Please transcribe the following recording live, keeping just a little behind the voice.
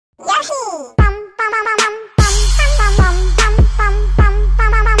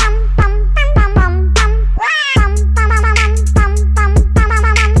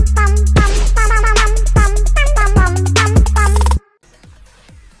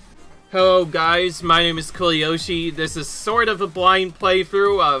Hello guys, my name is Koyoshi. This is sort of a blind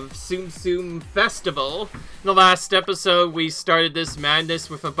playthrough of Tsum Tsum Festival. In the last episode, we started this madness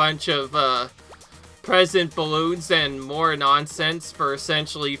with a bunch of present balloons and more nonsense for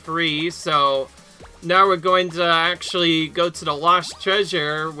essentially free. So now we're going to actually go to the Lost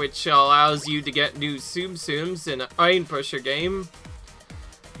Treasure, which allows you to get new Tsum Tsums in an Iron Pusher game.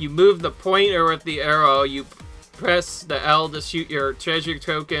 You move the pointer with the arrow, you press the L to shoot your treasure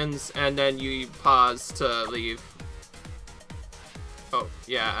tokens, and then you pause to leave. Oh,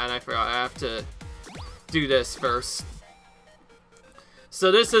 yeah, and I forgot, I have to do this first.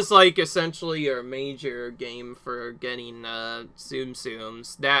 So this is like essentially your major game for getting Tsum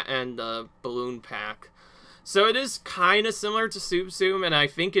Tsums, that and the balloon pack. So it is kind of similar to Tsum Tsum, and I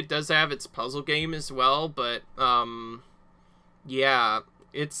think it does have its puzzle game as well, but yeah,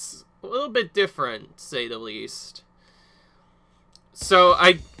 it's a little bit different, to say the least. So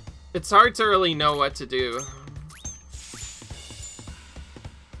it's hard to really know what to do.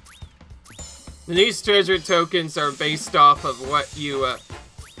 These treasure tokens are based off of what you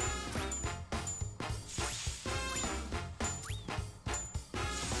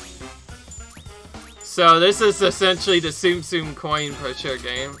So this is essentially the Tsum Tsum coin pusher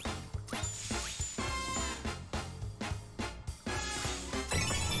game.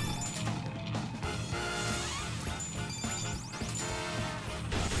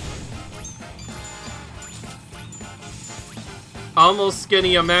 Almost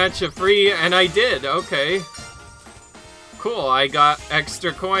getting a match of free, and I did. Okay. Cool, I got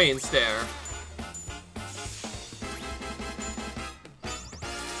extra coins there.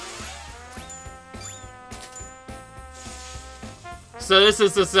 So this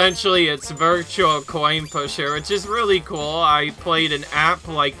is essentially its virtual coin pusher, which is really cool. I played an app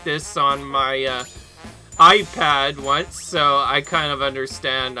like this on my iPad once, so I kind of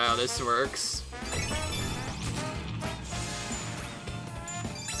understand how this works.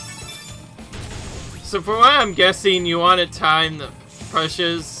 So for what I'm guessing, you want to time the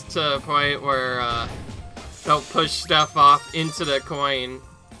pushes to a point where they'll push stuff off into the coin.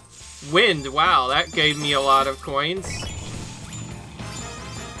 Wind, wow, that gave me a lot of coins.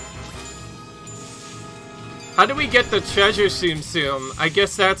 How do we get the treasure Tsum Tsum? I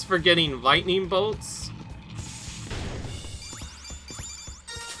guess that's for getting lightning bolts.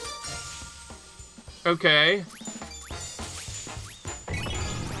 Okay.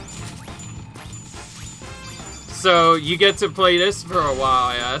 So, you get to play this for a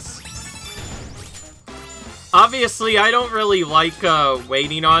while, yes. Obviously, I don't really like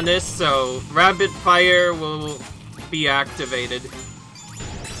waiting on this, so rapid fire will be activated.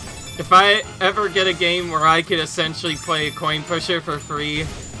 If I ever get a game where I could essentially play a coin pusher for free,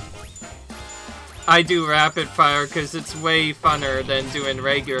 I do rapid fire because it's way funner than doing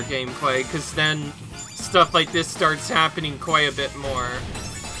regular gameplay, because then stuff like this starts happening quite a bit more.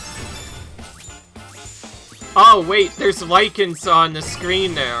 Oh, wait, there's lichens on the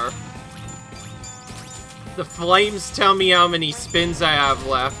screen there. The flames tell me how many spins I have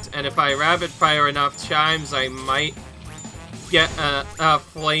left, and if I rapid fire enough chimes, I might get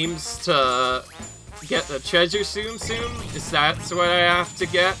flames to get the treasure Tsum Tsum. Is that what I have to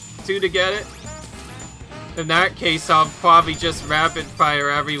get to get it? In that case, I'll probably just rapid fire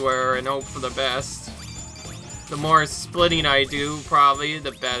everywhere and hope for the best. The more splitting I do, probably,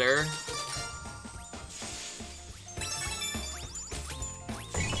 the better.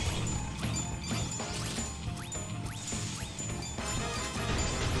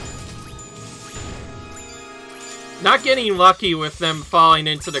 Not getting lucky with them falling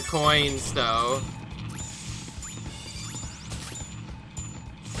into the coins, though.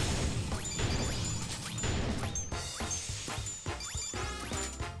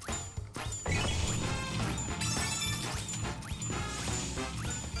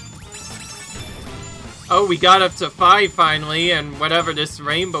 Oh, we got up to 5 finally, and whatever this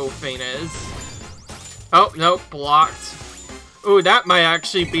rainbow thing is. Oh, nope, blocked. Ooh, that might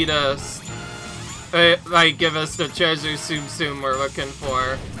actually be the... like, give us the treasure Tsum Tsum we're looking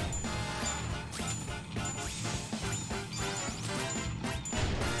for.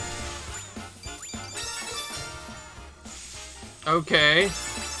 Okay.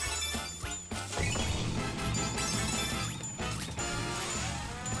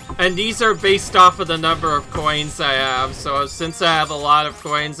 And these are based off of the number of coins I have, so since I have a lot of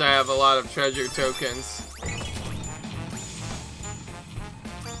coins, I have a lot of treasure tokens.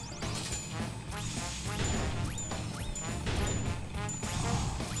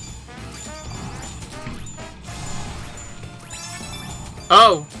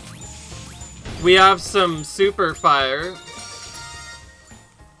 Oh! We have some super fire.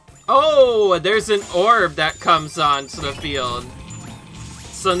 Oh, there's an orb that comes onto the field.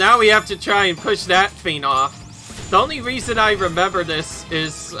 So now we have to try and push that thing off. The only reason I remember this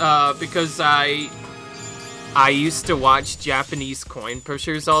is because I used to watch Japanese coin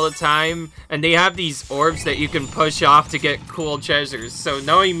pushers all the time, and they have these orbs that you can push off to get cool treasures. So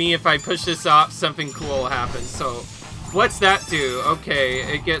knowing me, if I push this off, something cool will happen. So what's that do? Okay,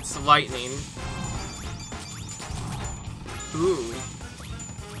 it gets lightning. Ooh.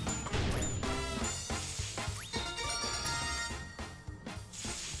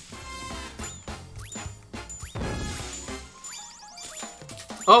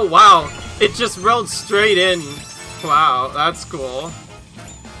 Oh, wow. It just rolled straight in. Wow, that's cool.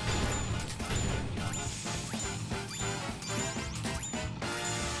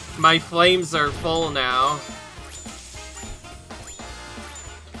 My flames are full now.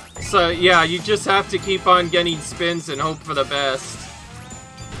 So, yeah, you just have to keep on getting spins and hope for the best.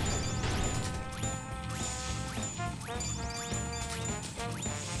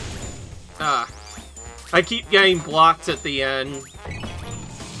 Ah. I keep getting blocked at the end.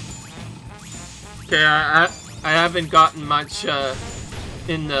 Okay, I haven't gotten much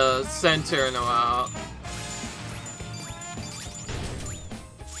in the center in a while.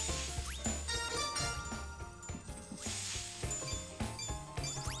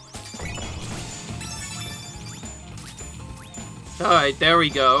 Alright, there we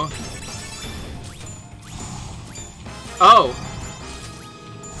go. Oh!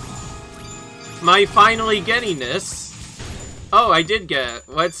 Am I finally getting this? Oh, I did get it.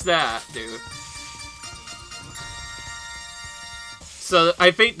 What's that, dude? So,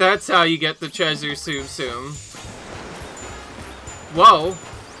 I think that's how you get the treasure Tsum Tsum. Whoa.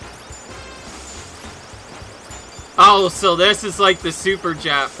 Oh, so this is like the super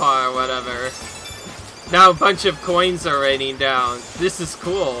jackpot or whatever. Now a bunch of coins are raining down. This is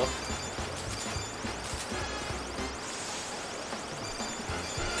cool.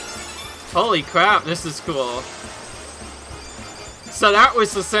 Holy crap, this is cool. So that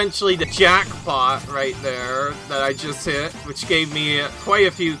was essentially the jackpot right there that I just hit, which gave me quite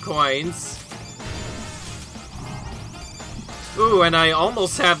a few coins. Ooh, and I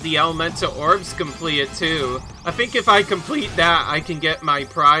almost have the elemental orbs completed too. I think if I complete that, I can get my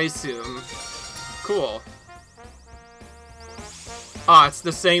prize soon. Cool. Ah, it's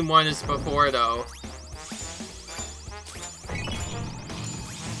the same one as before though.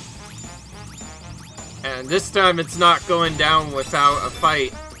 And this time it's not going down without a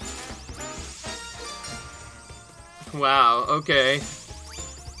fight. Wow, okay.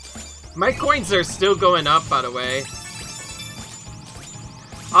 My coins are still going up, by the way.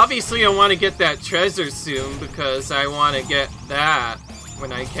 Obviously I want to get that treasure soon because I want to get that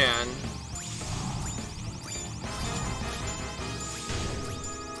when I can.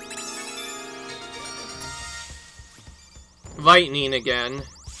 Lightning again.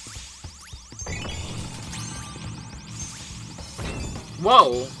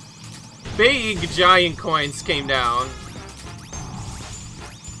 Whoa! Big giant coins came down.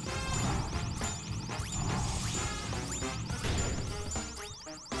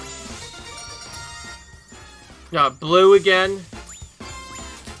 Blue again.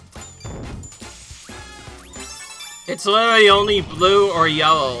 It's literally only blue or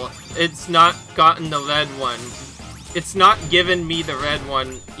yellow. It's not gotten the red one. It's not given me the red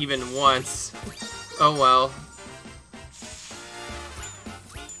one even once. Oh well.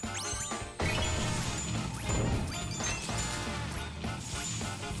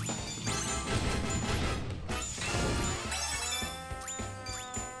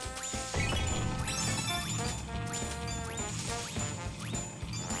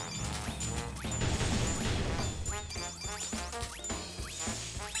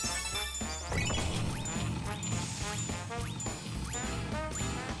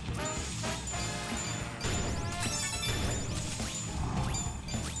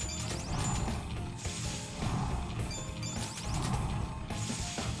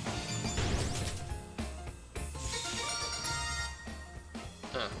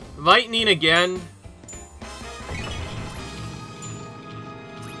 Lightning again.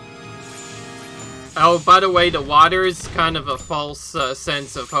 Oh, by the way, the water is kind of a false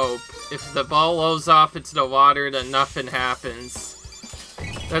sense of hope. If the ball rolls off into the water, then nothing happens.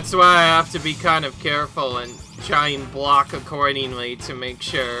 That's why I have to be kind of careful and try and block accordingly to make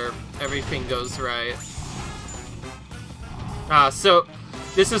sure everything goes right. So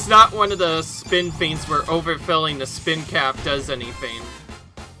this is not one of the spin things where overfilling the spin cap does anything.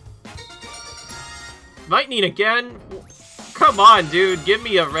 Lightning again? Come on, dude. Give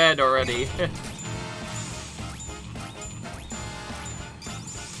me a red already.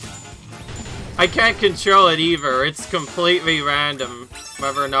 I can't control it either. It's completely random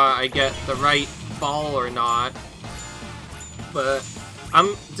whether or not I get the right ball or not. But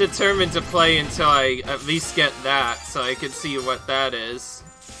I'm determined to play until I at least get that, so I can see what that is.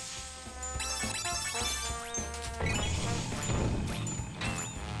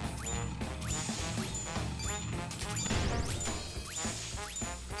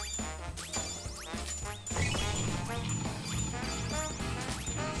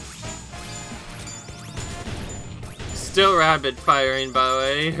 Still rapid firing, by the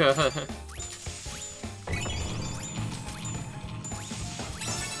way.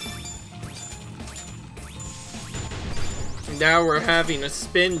 Now we're having a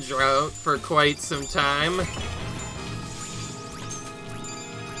spin drought for quite some time.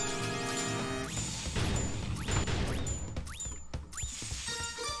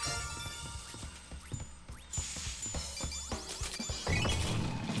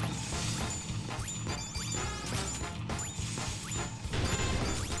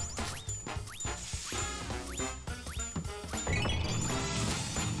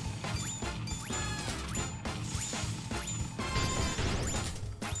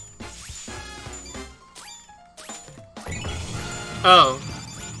 Oh.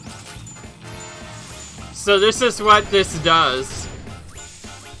 So this is what this does.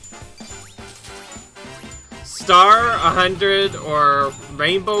 Star 100 or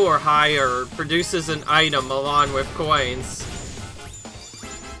rainbow or higher produces an item along with coins.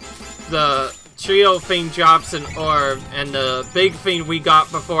 The trio thing drops an orb, and the big thing we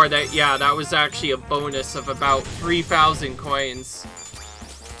got before that, yeah, that was actually a bonus of about 3,000 coins.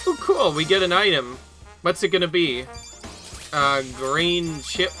 Oh, cool, we get an item. What's it gonna be? Green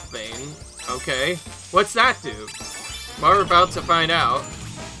chip thing. Okay. What's that do? Well, we're about to find out.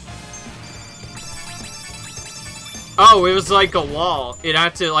 Oh, it was like a wall. It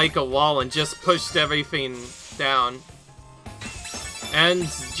acted like a wall and just pushed everything down. And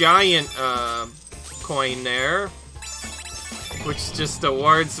giant, coin there. Which just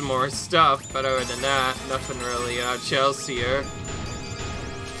awards more stuff, but other than that, nothing really, Chelsea here.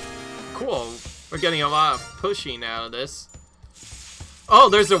 Cool. We're getting a lot of pushing out of this. Oh,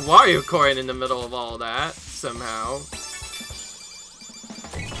 there's a Wario coin in the middle of all that, somehow.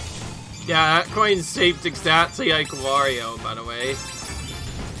 Yeah, that coin's shaped exactly like Wario, by the way.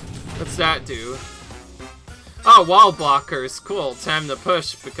 What's that do? Oh, wall blockers. Cool, time to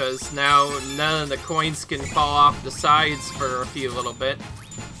push, because now none of the coins can fall off the sides for a few little bit.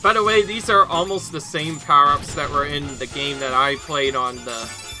 By the way, these are almost the same power-ups that were in the game that I played on the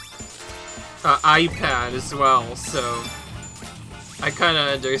iPad as well, so I kind of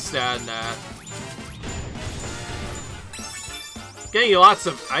understand that. Getting lots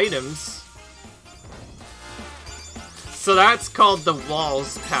of items. So that's called the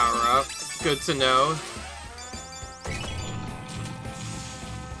walls power-up. Good to know.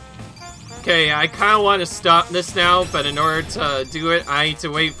 Okay, I kind of want to stop this now, but in order to do it, I need to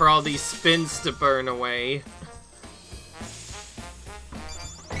wait for all these spins to burn away.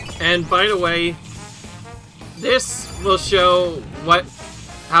 And by the way, this will show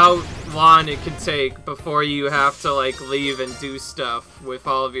how long it can take before you have to like leave and do stuff with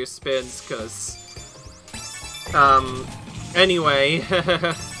all of your spins, cause anyway.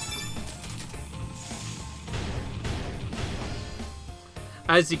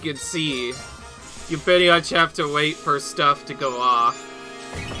 As you can see, you pretty much have to wait for stuff to go off.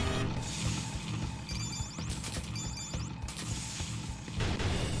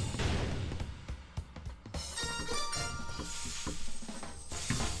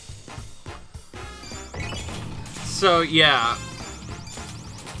 So, yeah.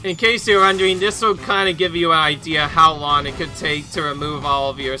 In case you're wondering, this will kind of give you an idea how long it could take to remove all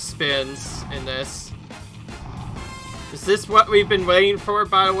of your spins in this. Is this what we've been waiting for,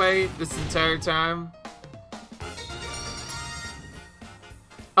 by the way, this entire time?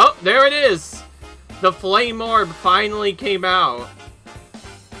 Oh, there it is! The flame orb finally came out.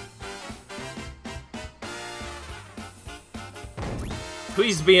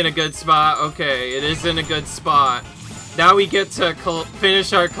 Please be in a good spot. Okay, it is in a good spot. Now we get to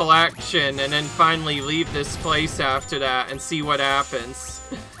finish our collection and then finally leave this place after that and see what happens.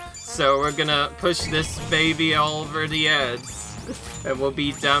 So we're gonna push this baby all over the edge and we'll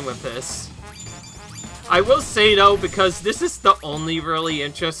be done with this. I will say though, because this is the only really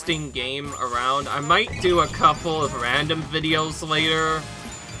interesting game around, I might do a couple of random videos later.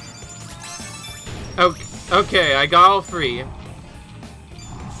 Okay, I got all three.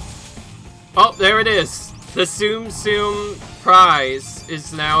 Oh, there it is! The Tsum Tsum prize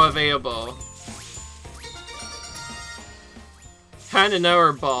is now available. And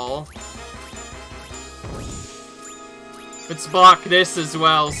another ball. Let's block this as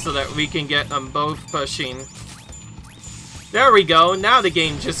well so that we can get them both pushing. There we go. Now the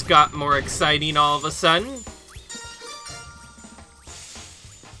game just got more exciting all of a sudden.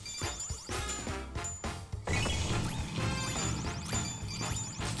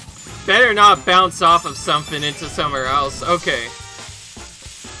 Better not bounce off of something into somewhere else. Okay.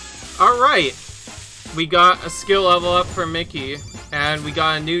 Alright. We got a skill level up for Mickey. And we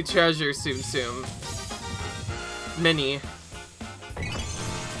got a new treasure Tsum Tsum. Mini.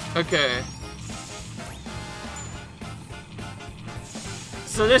 Okay.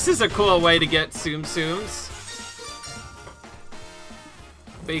 So this is a cool way to get Tsum Tsums.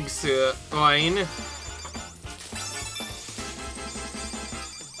 Big wine.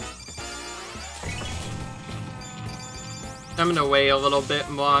 I'm gonna wait a little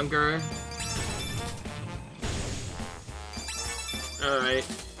bit longer. Alright.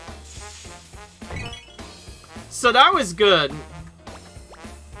 So that was good.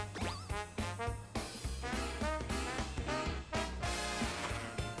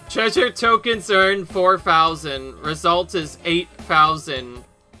 Treasure tokens earned 4,000. Result is 8,000.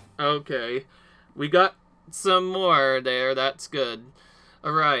 Okay. We got some more there. That's good.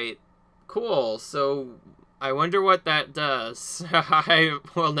 Alright. Cool. So, I wonder what that does. I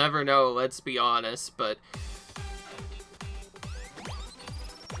will never know, let's be honest, but...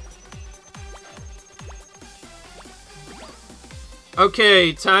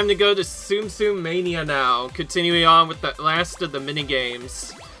 Okay, time to go to Tsum Tsum Mania now. Continuing on with the last of the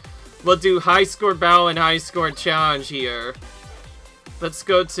minigames. We'll do high score battle and high score challenge here. Let's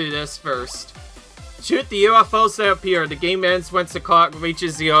go to this first. Shoot the UFOs that appear. The game ends once the clock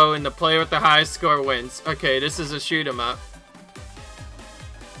reaches 0 and the player with the highest score wins. Okay, this is a shoot 'em up.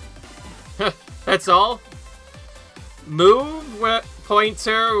 That's all? Move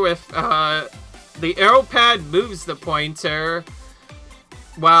pointer with, the arrow pad moves the pointer,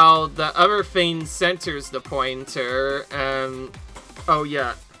 while the other thing centers the pointer, oh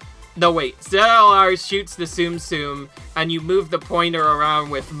yeah. No, wait. ZLR shoots the Tsum Tsum, and you move the pointer around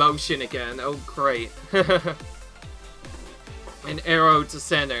with motion again. Oh, great. An arrow to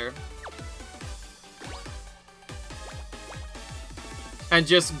center. And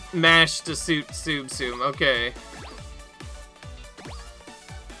just mash to shoot Tsum Tsum. Okay.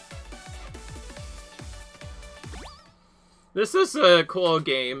 This is a cool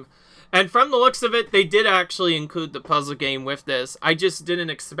game. And from the looks of it, they did actually include the puzzle game with this. I just didn't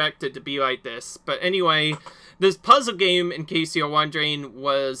expect it to be like this. But anyway, this puzzle game, in case you're wondering,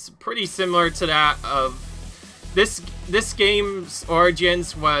 was pretty similar to that of... This game's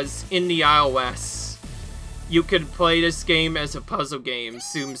origins was in the iOS. You could play this game as a puzzle game,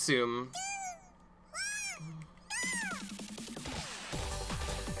 Tsum Tsum.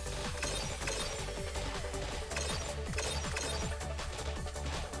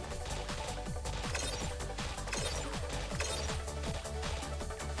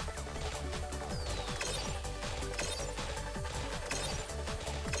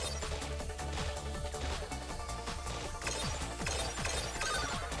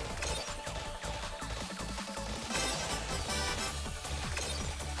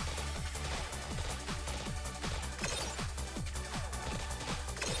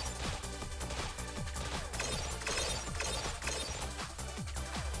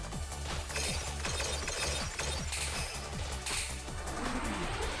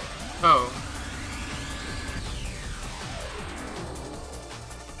 Oh.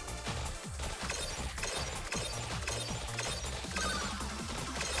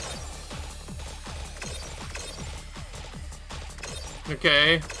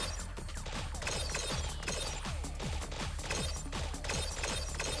 Okay.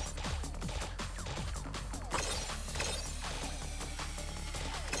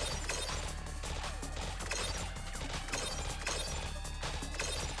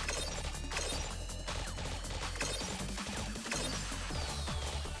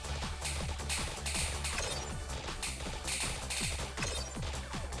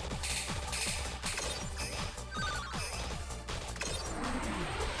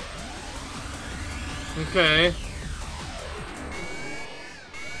 Okay.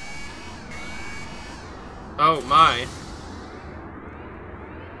 Oh my.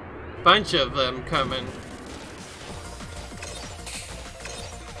 Bunch of them coming.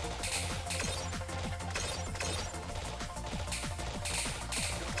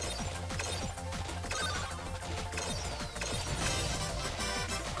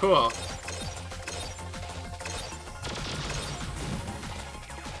 Cool.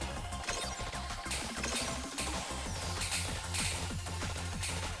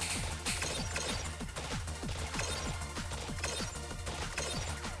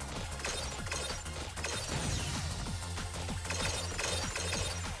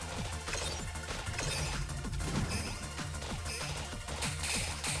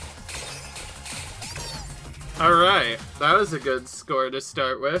 Alright, that was a good score to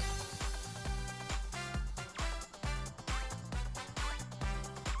start with.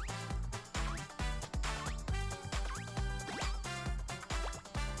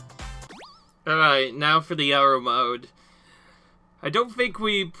 Alright, now for the arrow mode. I don't think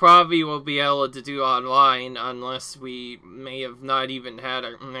we probably will be able to do online unless we may have not even had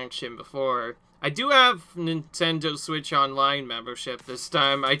a connection before. I do have Nintendo Switch Online membership this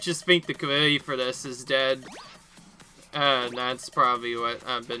time. I just think the community for this is dead. And that's probably what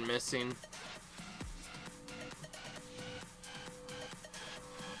I've been missing.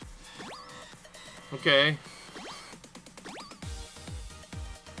 Okay.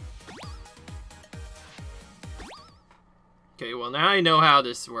 Okay, well now I know how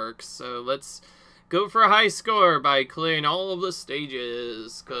this works, so let's go for a high score by clearing all of the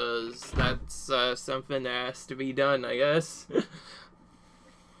stages, because that's something that has to be done, I guess.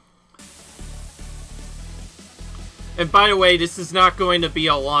 And by the way, this is not going to be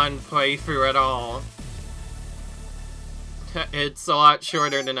a long playthrough at all. It's a lot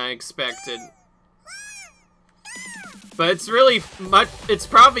shorter than I expected. But it's really it's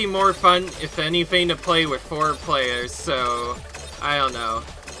probably more fun, if anything, to play with 4 players, so I don't know.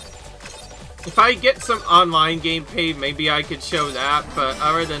 If I get some online gameplay, maybe I could show that, but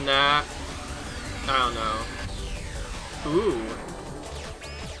other than that, I don't know. Ooh.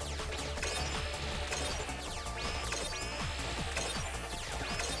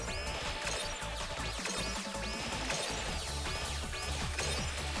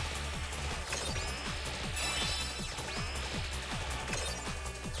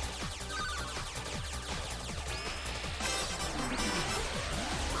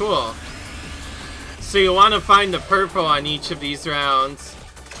 Cool. So you want to find the purple on each of these rounds.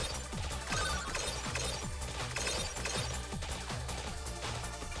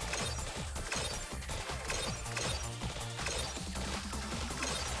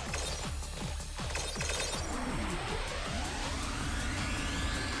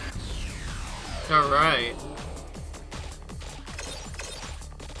 All right.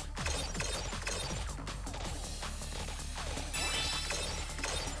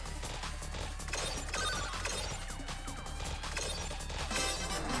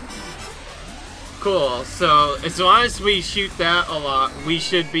 Cool, so as long as we shoot that a lot, we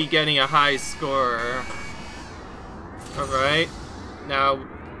should be getting a high score. Alright, now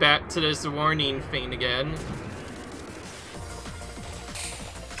back to this warning thing again.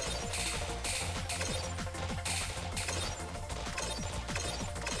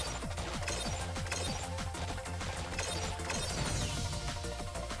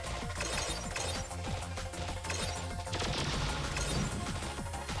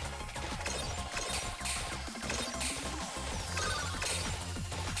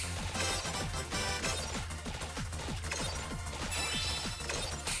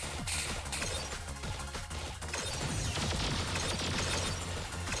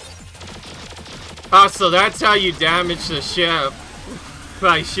 Oh, so that's how you damage the ship,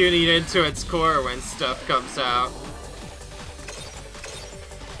 by shooting into its core when stuff comes out.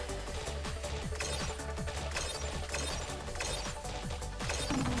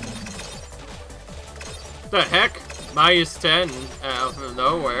 The heck? -10 out of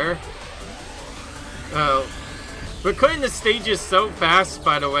nowhere. Oh. We're cutting the stages so fast,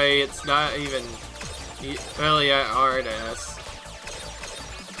 by the way, it's not even really that hard, I guess.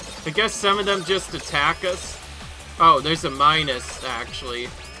 I guess some of them just attack us. Oh, there's a minus, actually.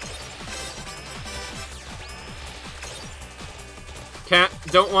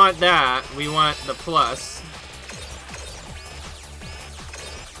 Don't want that. We want the plus.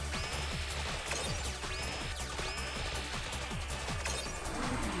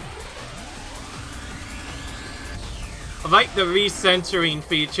 I like the recentering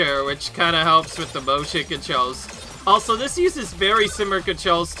feature, which kind of helps with the motion controls. Also, this uses very similar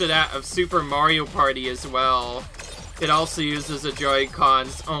controls to that of Super Mario Party as well. It also uses a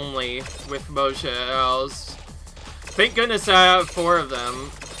Joy-Cons only with motion controls. Thank goodness I have 4 of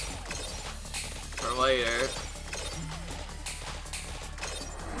them for later.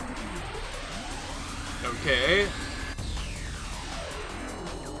 Okay.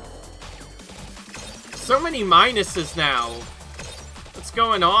 So many minuses now. What's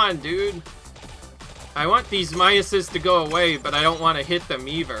going on, dude? I want these minuses to go away, but I don't want to hit them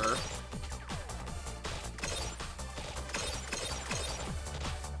either.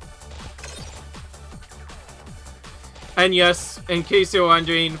 And yes, in case you're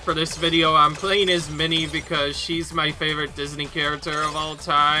wondering, for this video, I'm playing as Minnie because she's my favorite Disney character of all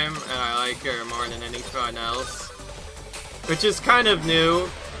time, and I like her more than anything else. Which is kind of new.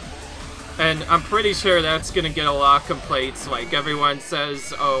 And I'm pretty sure that's gonna get a lot of complaints. Like, everyone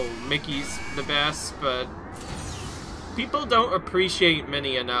says, oh, Mickey's the best, but people don't appreciate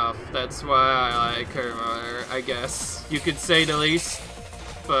Minnie enough. That's why I like her more, I guess. You could say the least.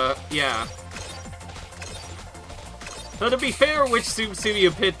 But, yeah. Though to be fair, which Tsum Tsum you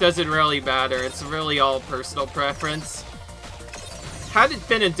pick doesn't really matter. It's really all personal preference. Had it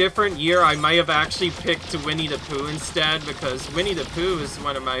been a different year, I might have actually picked Winnie the Pooh instead, because Winnie the Pooh is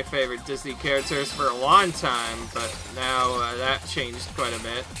one of my favorite Disney characters for a long time, but now that changed quite a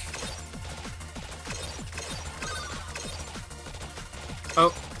bit.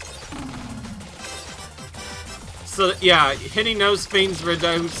 Oh. So, yeah, hitting those things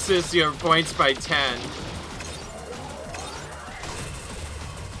reduces your points by 10.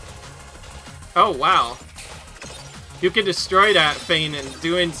 Oh, wow. You can destroy that thing, and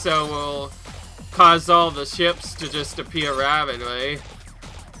doing so will cause all the ships to just appear rapidly.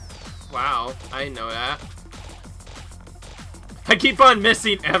 Wow, I didn't know that. I keep on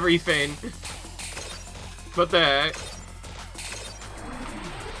missing everything. What the heck?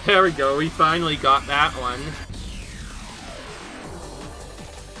 There we go, we finally got that one.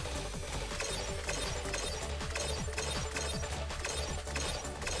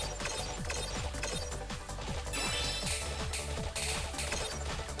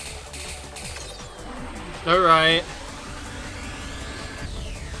 Alright.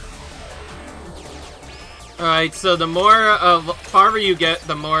 Alright, so the more farther you get,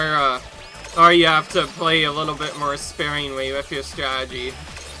 the more or you have to play a little bit more sparingly with your strategy.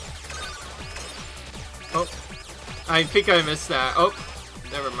 Oh, I think I missed that. Oh,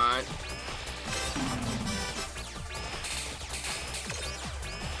 never mind.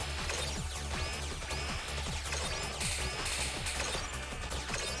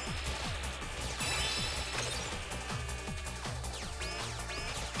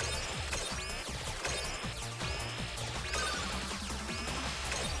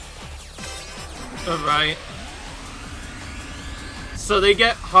 Alright. So they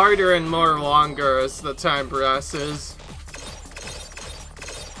get harder and more longer as the time progresses.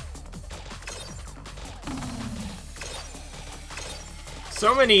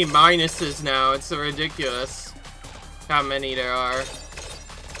 So many minuses now, it's ridiculous how many there are.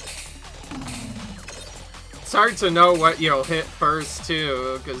 It's hard to know what you'll hit first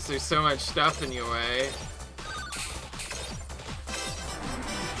too, because there's so much stuff in your way.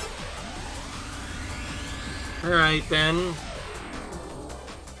 Alright then.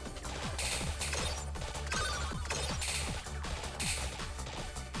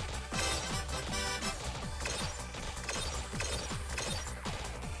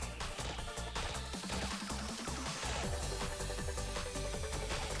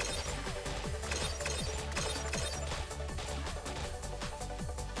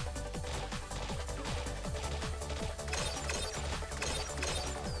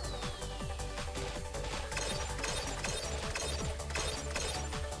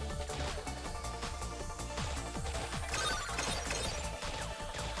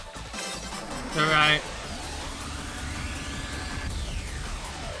 Alright.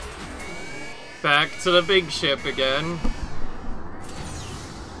 Back to the big ship again.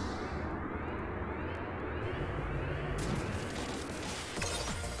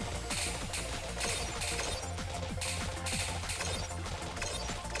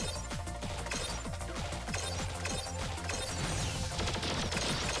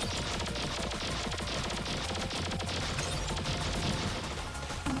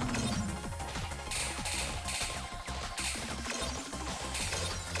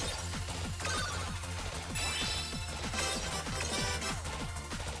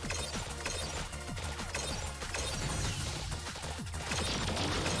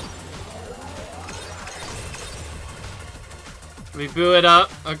 We blew it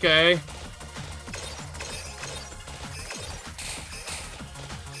up, okay.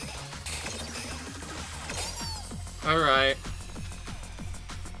 Alright.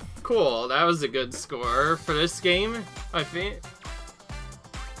 Cool, that was a good score for this game, I think.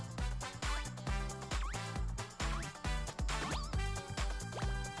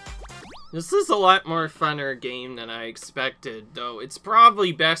 This is a lot more funner game than I expected, though. It's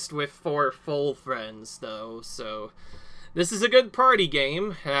probably best with 4 full friends, though, so... This is a good party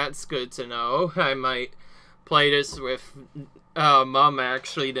game. That's good to know. I might play this with Mom,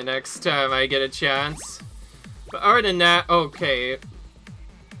 actually, the next time I get a chance. But other than that, okay.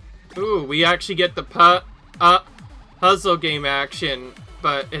 Ooh, we actually get the puzzle game action,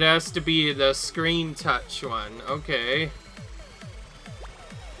 but it has to be the screen touch one. Okay.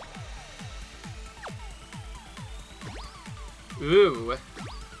 Ooh.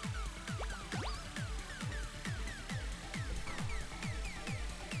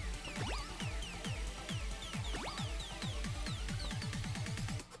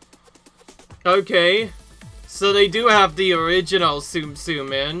 Okay. So they do have the original Tsum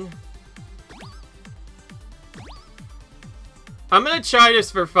Tsum in. I'm gonna try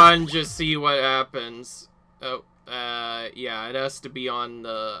this for fun, just see what happens. Oh, yeah, it has to be on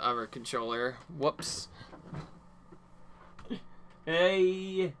the other controller. Whoops.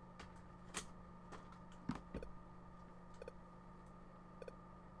 Hey.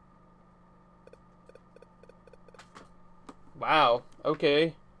 Wow,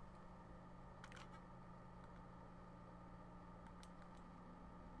 okay.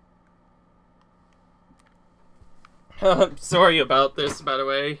 Sorry about this, by the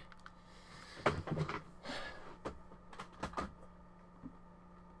way.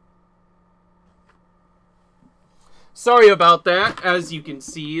 Sorry about that. As you can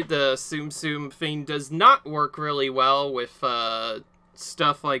see, the Tsum Tsum thing does not work really well with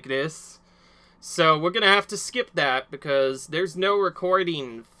stuff like this. So we're gonna have to skip that because there's no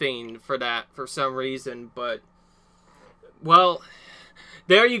recording thing for that for some reason. But, well,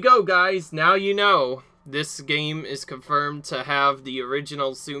 there you go, guys. Now you know. This game is confirmed to have the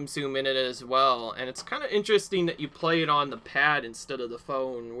original Tsum Tsum in it as well. And it's kind of interesting that you play it on the pad instead of the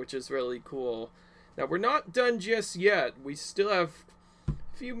phone, which is really cool. Now, we're not done just yet. We still have a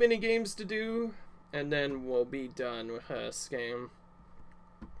few mini-games to do, and then we'll be done with this game.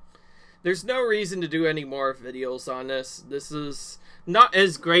 There's no reason to do any more videos on this. This is not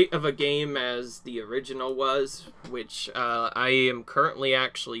as great of a game as the original was, which I am currently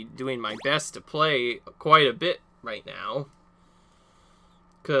actually doing my best to play quite a bit right now.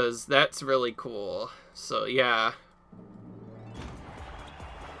 Because that's really cool. So, yeah.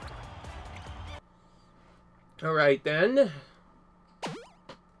 Alright then.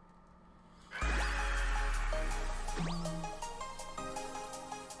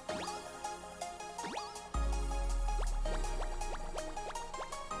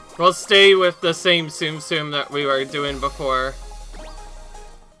 We'll stay with the same Tsum Tsum that we were doing before.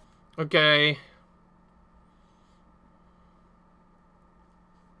 Okay.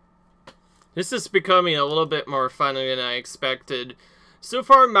 This is becoming a little bit more fun than I expected. So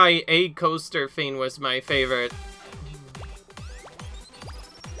far, my egg coaster thing was my favorite.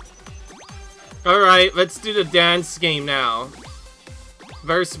 Alright, let's do the dance game now.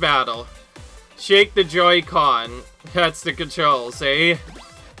 Verse battle. Shake the Joy-Con. That's the controls, eh?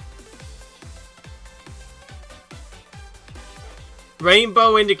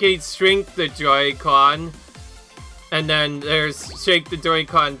 Rainbow indicates shrink the Joy-Con. And then there's shake the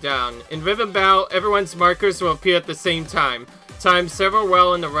Joy-Con down. In Rhythm Battle, everyone's markers will appear at the same time. Time several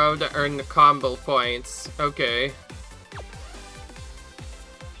well in a row to earn the combo points. Okay.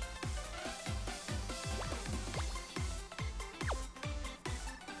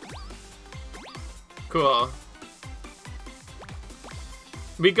 Cool.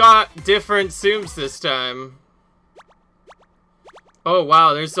 We got different Tsums this time. Oh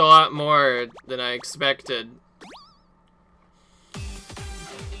wow, there's a lot more than I expected.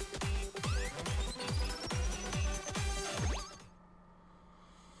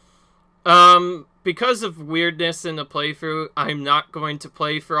 Because of weirdness in the playthrough, I'm not going to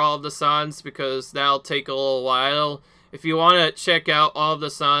play for all of the songs because that'll take a little while. If you want to check out all of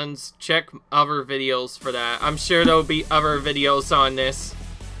the songs, check other videos for that. I'm sure there'll be other videos on this.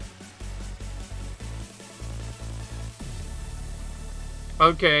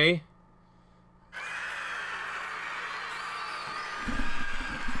 Okay.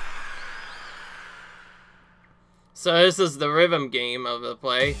 So this is the rhythm game of the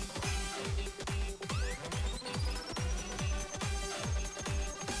play.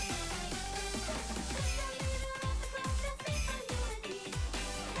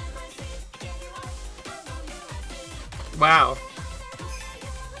 Wow.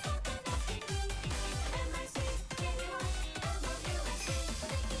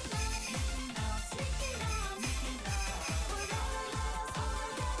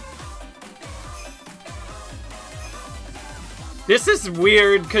 This is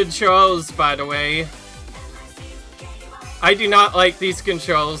weird controls, by the way. I do not like these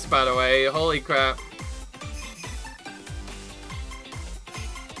controls, by the way. Holy crap.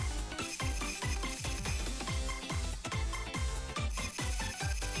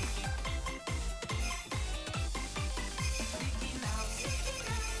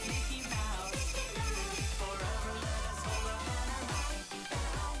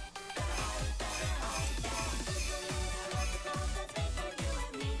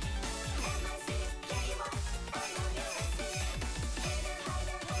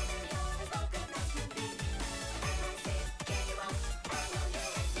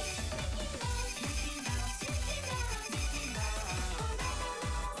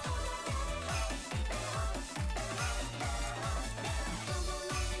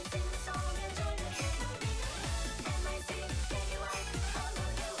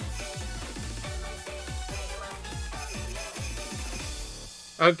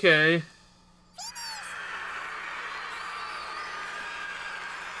 Okay.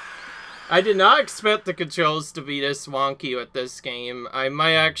 I did not expect the controls to be this wonky with this game. I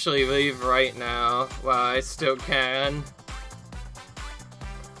might actually leave right now while I still can.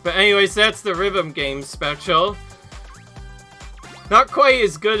 But anyways, that's the Rhythm Game special. Not quite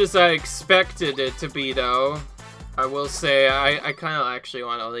as good as I expected it to be, though. I will say, I kind of actually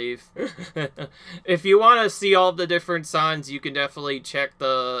want to leave. If you want to see all the different songs, you can definitely check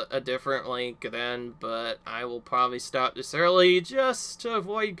a different link then, but I will probably stop this early just to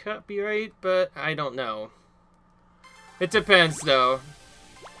avoid copyright, but I don't know. It depends, though.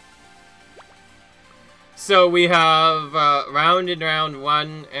 So we have Round and Round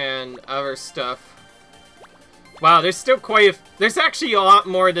 1 and other stuff. Wow, there's still there's actually a lot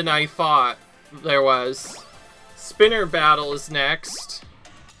more than I thought there was. Spinner Battle is next.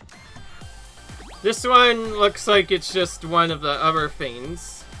 This one looks like it's just one of the other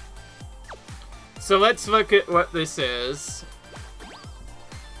things. So let's look at what this is.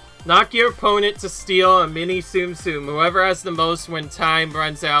 Knock your opponent to steal a mini Tsum Tsum. Whoever has the most when time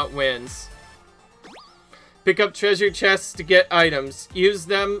runs out wins. Pick up treasure chests to get items. Use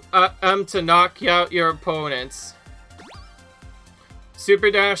them to knock out your opponents.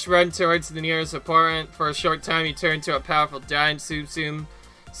 Super Dash, run towards the nearest opponent. For a short time, you turn to a powerful giant Tsum Tsum.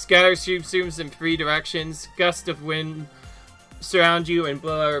 Scatter Tsum Tsums in 3 directions. Gust of wind surround you and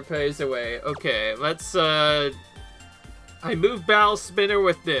blow our prey away. Okay, let's, I move Battle Spinner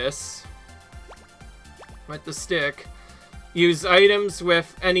with this. With the stick. Use items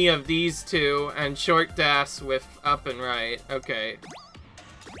with any of these two, and short dash with up and right. Okay.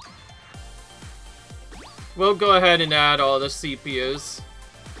 We'll go ahead and add all the CPUs.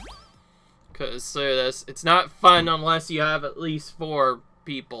 Because it's not fun unless you have at least 4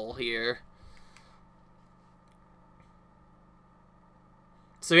 people here.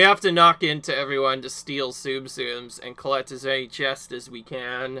 So we have to knock into everyone to steal Tsum Tsums and collect as many chests as we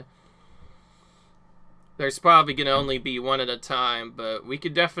can. There's probably gonna only be one at a time, but we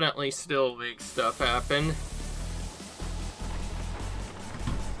could definitely still make stuff happen.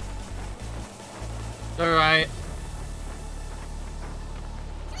 Alright.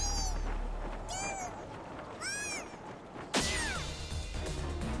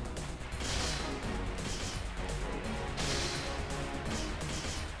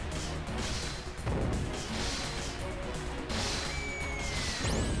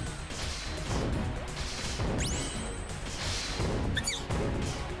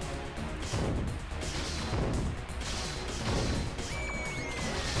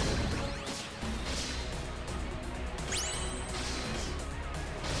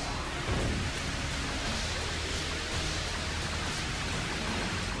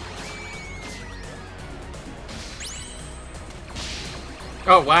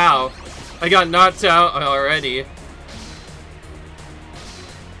 Oh, wow. I got knocked out already.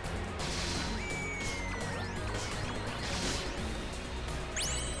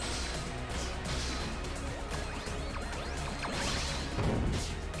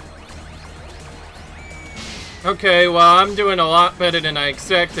 Okay, well, I'm doing a lot better than I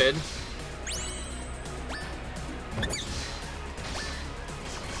expected.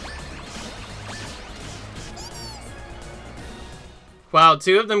 Wow,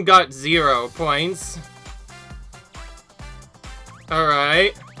 2 of them got 0 points.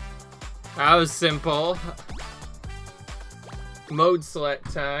 Alright. That was simple. Mode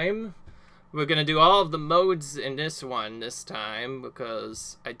select time. We're gonna do all of the modes in this one this time,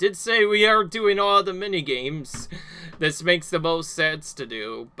 because I did say we are doing all the minigames. This makes the most sense to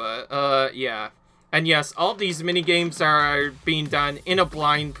do, but, yeah. And yes, all these minigames are being done in a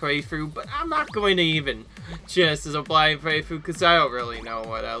blind playthrough, but I'm not going to even just as a blind playthrough, because I don't really know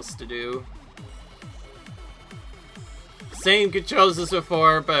what else to do. Same controls as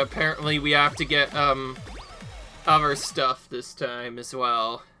before, but apparently we have to get, other stuff this time as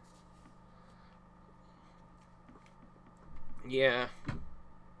well. Yeah.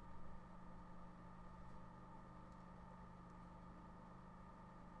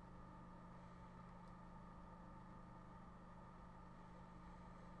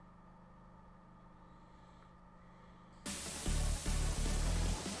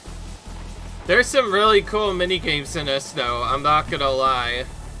 There's some really cool minigames in this, though, I'm not gonna lie.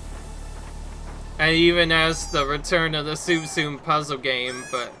 And even as the return of the Tsum Tsum puzzle game,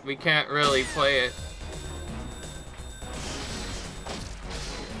 but we can't really play it.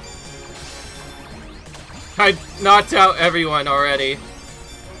 I knocked out everyone already.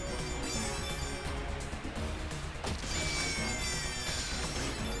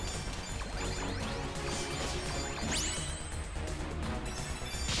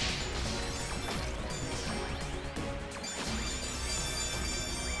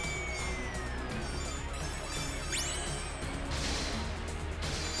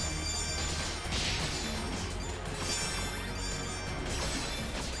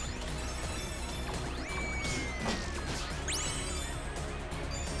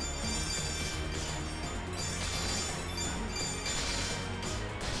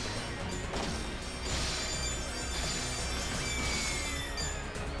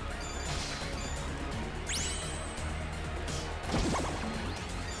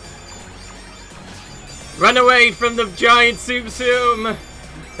 Run away from the giant Tsum Tsum!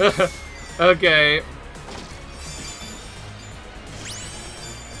 Okay.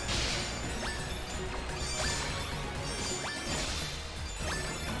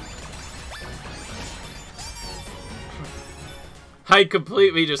 I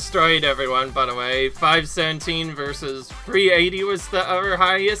completely destroyed everyone, by the way. 517 versus 380 was the other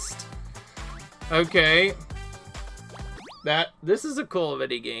highest. Okay. This is a cool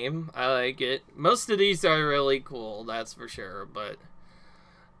minigame. I like it. Most of these are really cool, that's for sure, but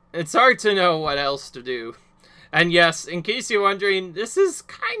it's hard to know what else to do. And yes, in case you're wondering, this is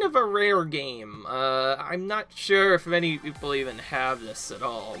kind of a rare game. I'm not sure if many people even have this at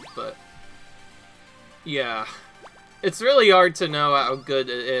all, but yeah. It's really hard to know how good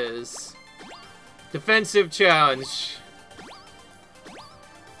it is. Defensive challenge.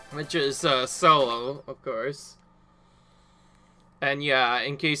 Which is solo, of course. And yeah,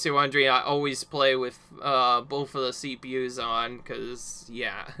 in case you're wondering, I always play with both of the CPUs on, because,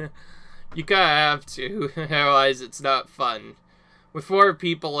 yeah. You kinda have to, otherwise it's not fun. With 4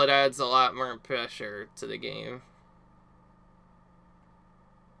 people, it adds a lot more pressure to the game.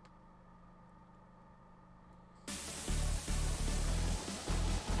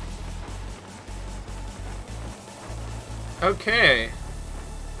 Okay.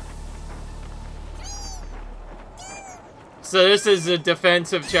 So this is a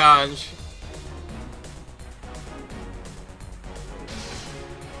defensive challenge.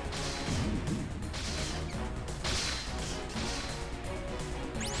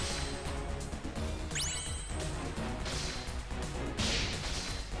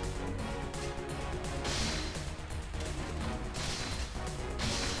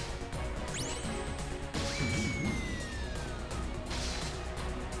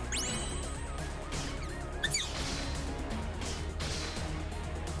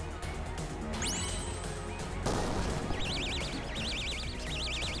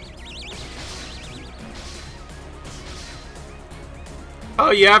 Oh,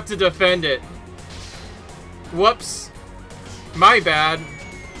 you have to defend it. Whoops. My bad.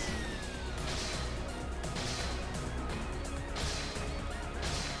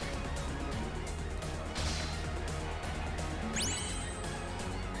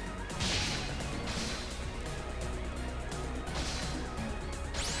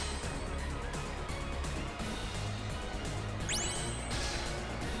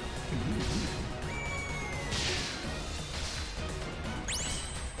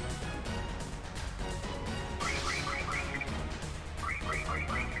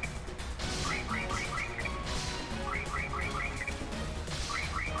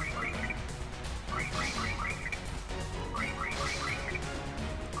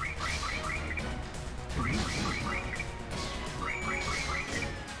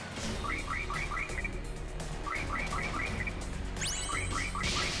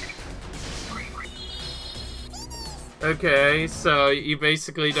 Okay, so you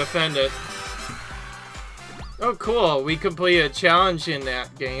basically defend it. Oh, cool. We complete a challenge in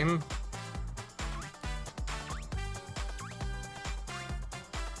that game.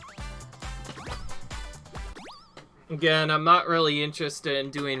 Again, I'm not really interested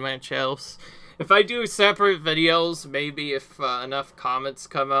in doing much else. If I do separate videos, maybe if enough comments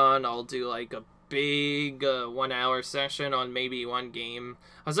come on, I'll do like a big 1 hour session on maybe one game.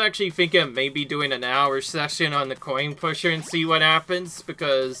 I was actually thinking of maybe doing an hour session on the coin pusher and see what happens,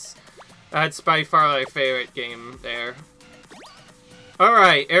 because that's by far my favorite game there.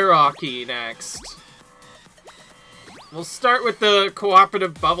 Alright, air hockey next. We'll start with the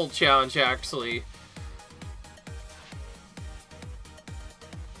cooperative bubble challenge, actually.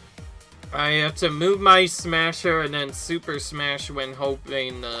 I have to move my smasher and then super smash when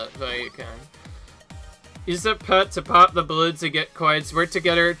hoping that I can. Use a putt to pop the balloons to get coins. Work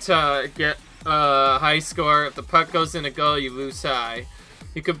together to get a high score. If the putt goes in a goal, you lose high.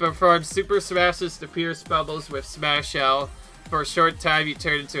 You can perform super smashes to pierce bubbles with Smash L. For a short time, you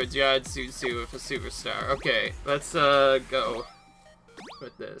turn into a giant Tsum Tsum with a superstar. Okay, let's go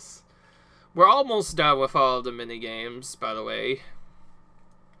with this. We're almost done with all of the minigames, by the way.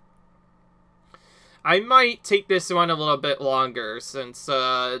 I might take this one a little bit longer, since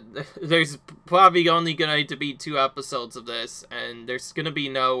there's probably only going to be 2 episodes of this, and there's going to be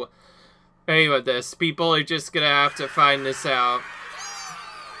no aim of this. People are just going to have to find this out.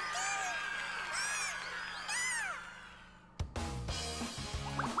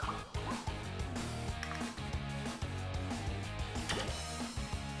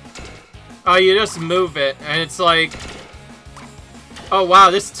 Oh, you just move it, and it's like... Oh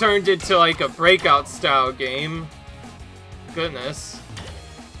wow, this turned into like a breakout style game. Goodness.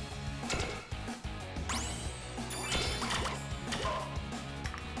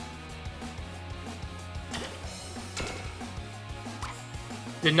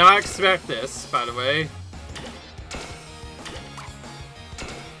 Did not expect this, by the way.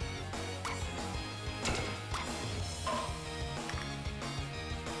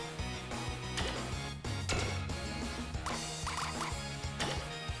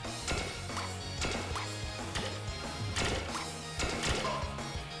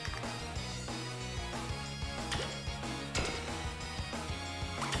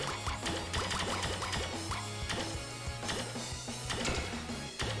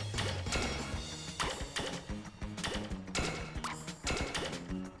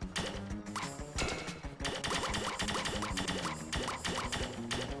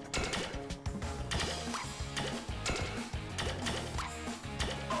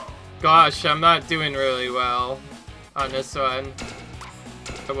 Gosh, I'm not doing really well on this one,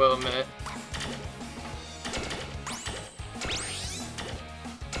 I will admit.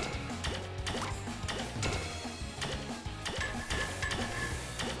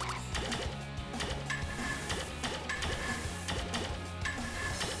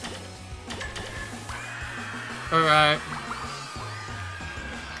 Alright.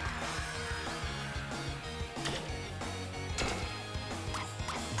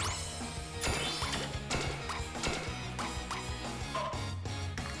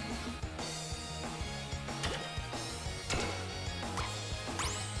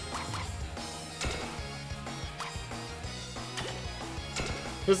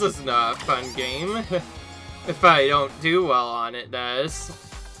 This is not a fun game. If I don't do well on it, that is.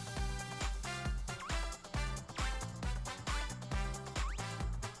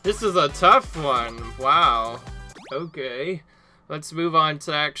 This is a tough one. Wow. Okay. Let's move on to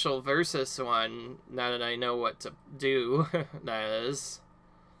the actual versus one, now that I know what to do, that is.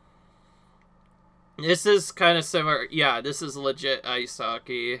 This is kind of similar. Yeah, this is legit ice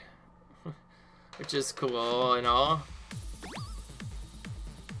hockey. Which is cool and all.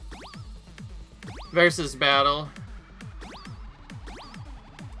 Versus battle.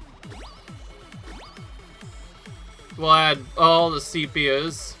 We'll add all the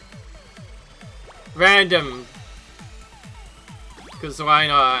CPUs. Random. Because why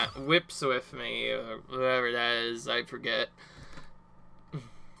not? Whips with me, or whatever that is, I forget.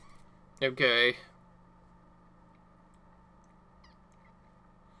 Okay.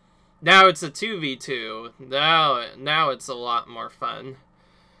 Now it's a 2v2. Now it's a lot more fun.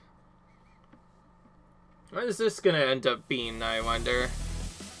 What is this gonna end up being, I wonder?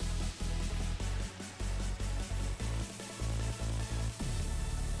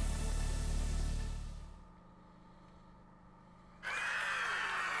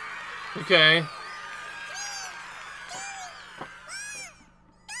 Okay.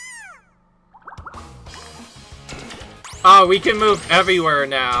 Oh, we can move everywhere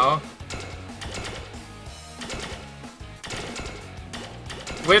now.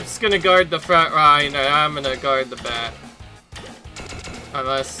 Whip's gonna guard the front line, and I'm gonna guard the back.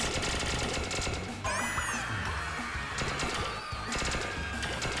 Unless...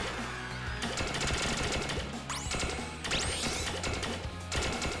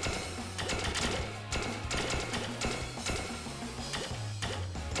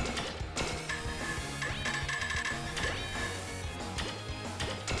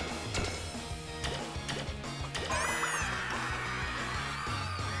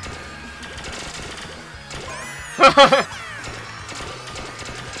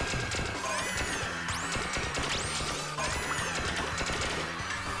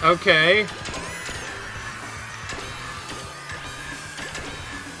 Okay.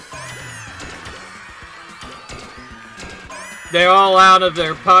 They're all out of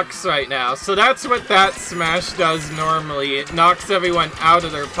their pucks right now. So that's what that smash does normally. It knocks everyone out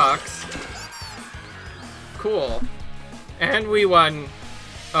of their pucks. Cool. And we won.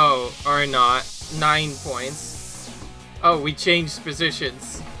 Oh, or not. 9 points. Oh, we changed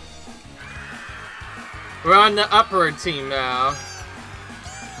positions. We're on the upward team now.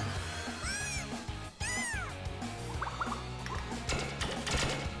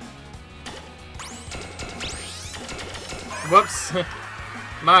 Whoops.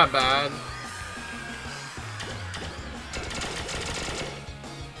 My bad.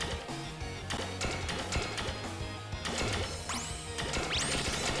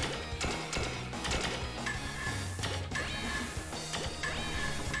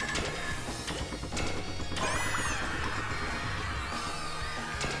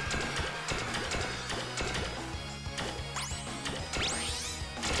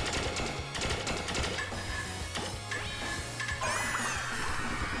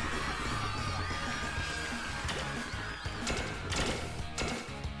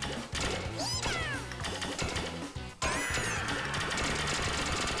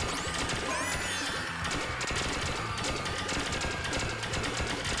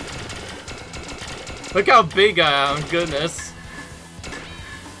 Look how big I am, goodness.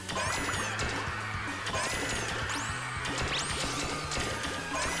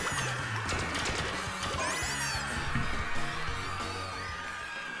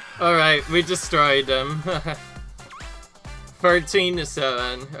 Alright, we destroyed them.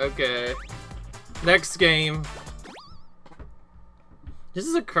 13-7, okay. Next game. This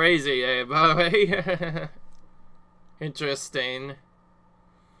is a crazy game, by the way. Interesting.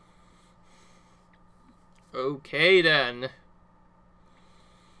 Okay then.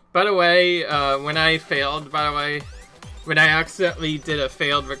 By the way, when I failed, when I accidentally did a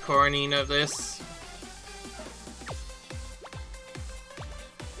failed recording of this.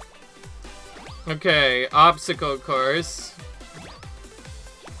 Okay, obstacle course.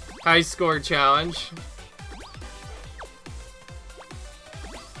 High score challenge.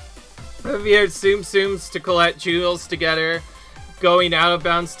 Revered Tsum Tsums to collect jewels together. Going out of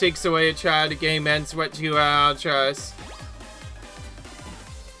bounds takes away a child. The game ends what you are trust.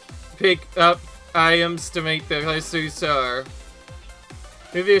 Pick up items to make the lesser star.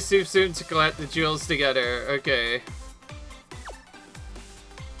 Move your Tsum Tsum to collect the jewels together. Okay.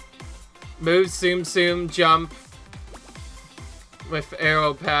 Move Tsum Tsum, jump with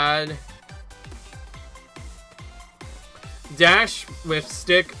arrow pad. Dash with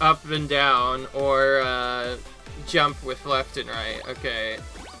stick up and down, or jump with left and right. Okay,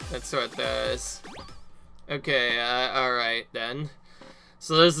 that's what that is. Okay, alright then.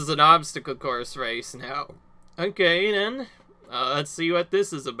 So this is an obstacle course race now. Okay then, let's see what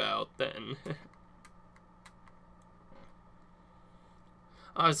this is about then.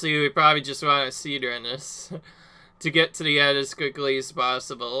 Honestly, we probably just want to see during this to get to the end as quickly as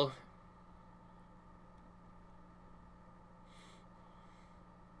possible.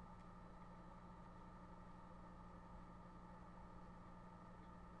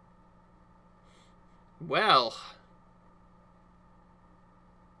 Well.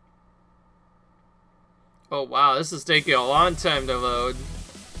 Oh wow, this is taking a long time to load.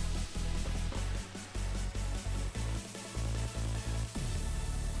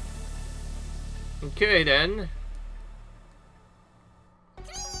 Okay then.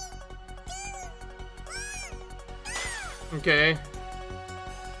 Okay.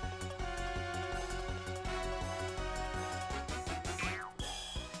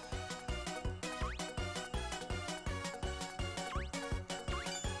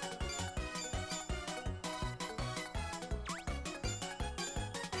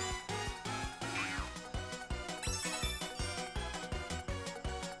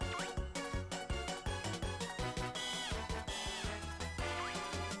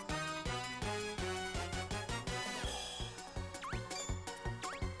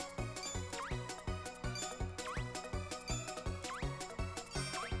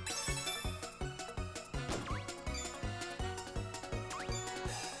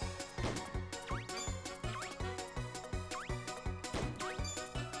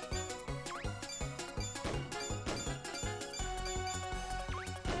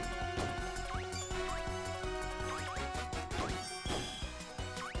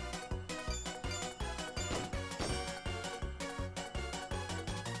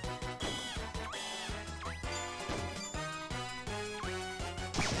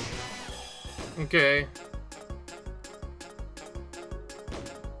 Okay.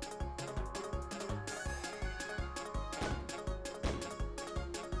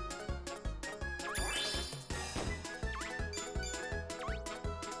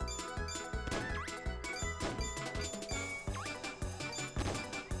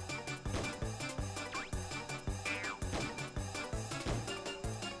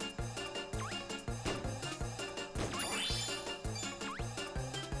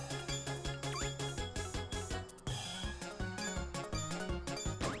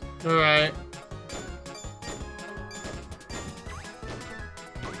 Alright.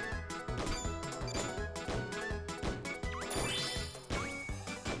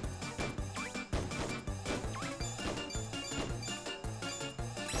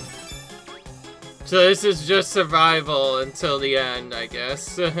 So this is just survival until the end, I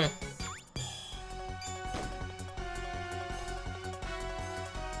guess.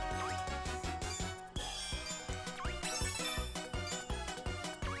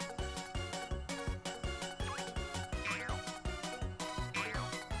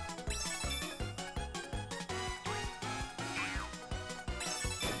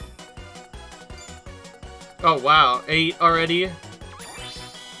 Oh wow, 8 already?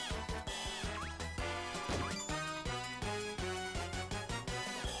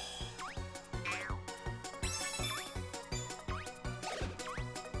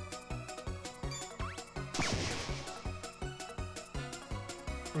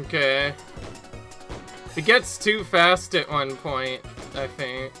 Okay. It gets too fast at one point, I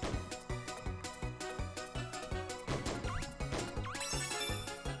think.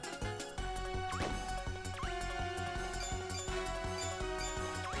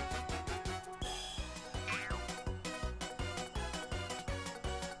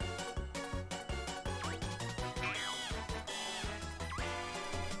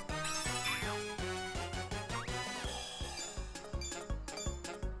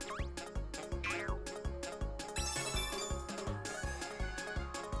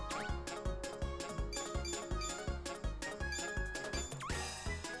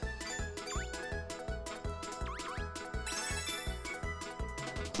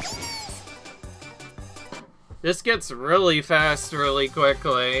 This gets really fast really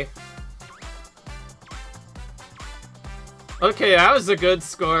quickly. Okay, that was a good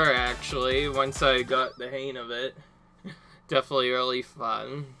score, actually, once I got the hang of it. Definitely really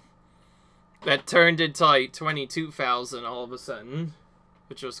fun. That turned into, like, 22,000 all of a sudden,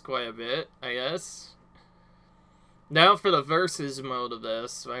 which was quite a bit, I guess. Now for the versus mode of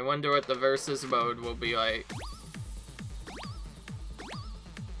this. I wonder what the versus mode will be like.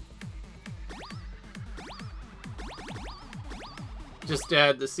 Just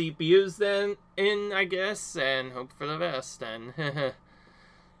add the CPUs then in, I guess, and hope for the best then.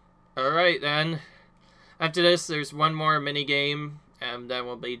 Alright then. After this, there's one more minigame, and then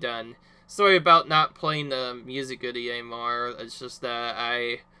we'll be done. Sorry about not playing the music video anymore. It's just that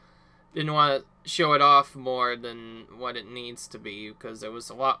I didn't want to show it off more than what it needs to be, because it was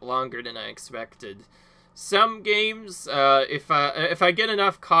a lot longer than I expected. Some games, if I get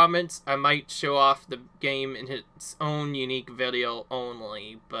enough comments, I might show off the game in its own unique video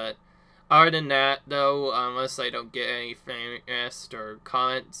only. But other than that, though, unless I don't get any famous or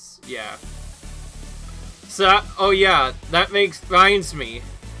comments, yeah. So, oh yeah, that reminds me.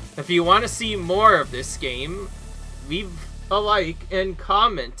 If you want to see more of this game, leave a like and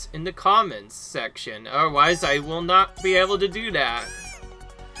comment in the comments section. Otherwise, I will not be able to do that.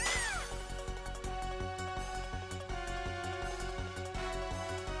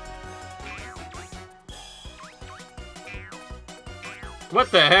 What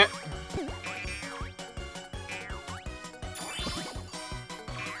the heck?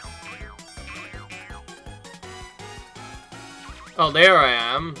 Oh, there I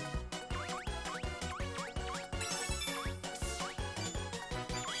am.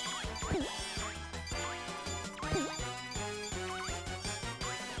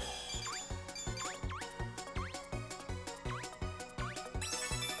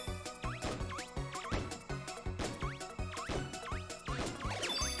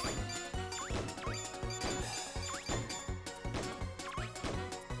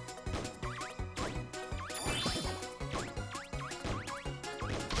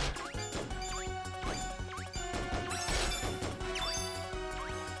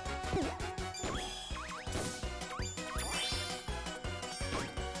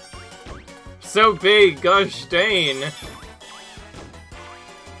 So big, gosh dang.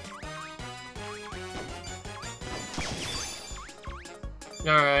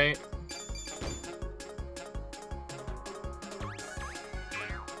 Alright.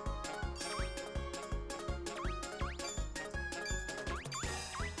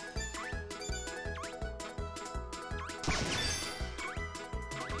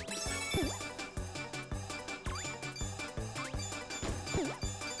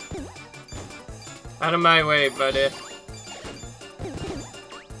 Out of my way, buddy.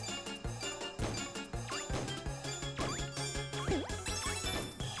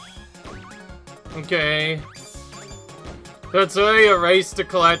 Okay. So it's really a race to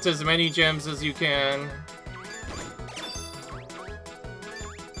collect as many gems as you can.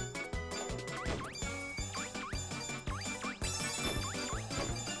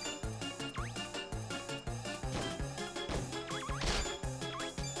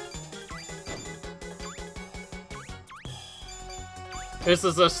 This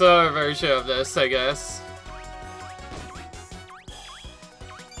is a slower version of this, I guess.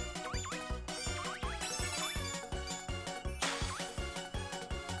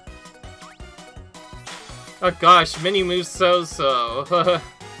 Oh gosh, Mini moves so.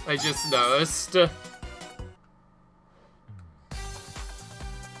 I just noticed.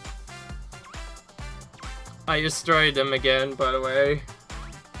 I destroyed them again, by the way.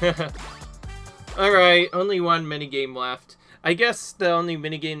 Alright, only one minigame left. I guess the only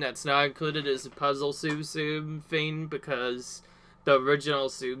minigame that's not included is the Puzzle Tsum Tsum thing, because the original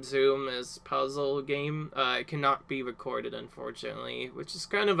Tsum Tsum is puzzle game. It cannot be recorded, unfortunately, which is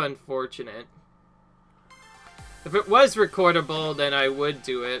kind of unfortunate. If it was recordable, then I would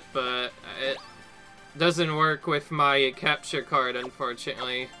do it, but it doesn't work with my capture card,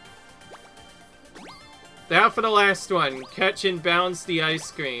 unfortunately. Now for the last one. Catch and bounce the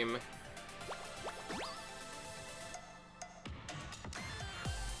ice cream.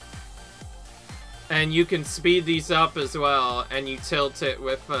 And you can speed these up as well, and you tilt it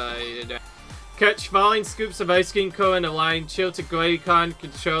with, catch falling scoops of ice cream cone in a line, chill to Joy-Con,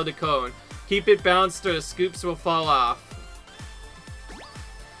 control the cone. Keep it balanced or the scoops will fall off.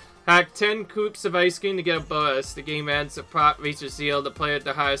 Hack 10 scoops of ice cream to get a bonus. The game ends, the prop reaches zero, the player with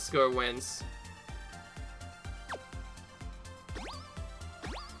the highest score wins.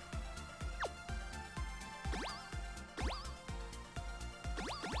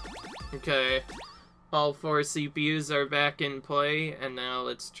 Okay. All 4 CPUs are back in play, and now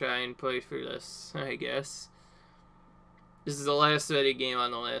let's try and play through this, I guess. This is the last ready game on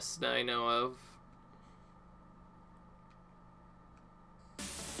the list that I know of.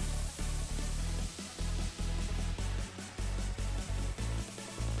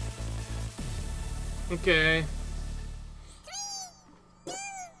 Okay.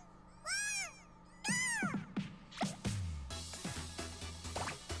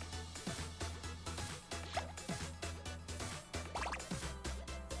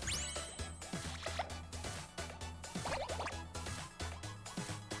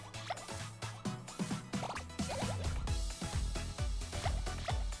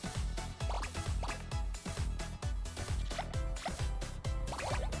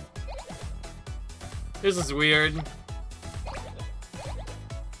 This is weird.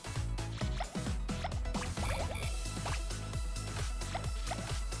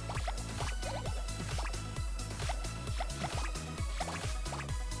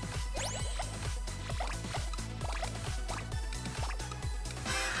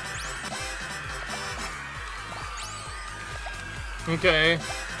 Okay.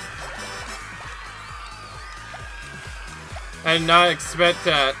 I did not expect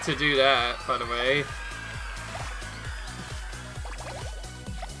that to do that, by the way.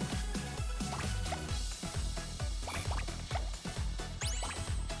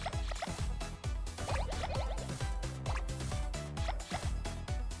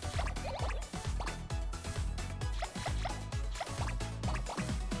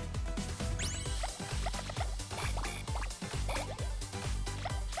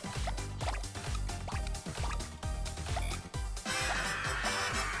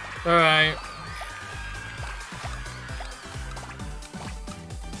 Alright.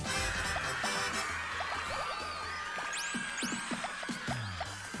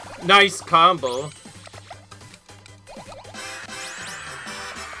 Nice combo.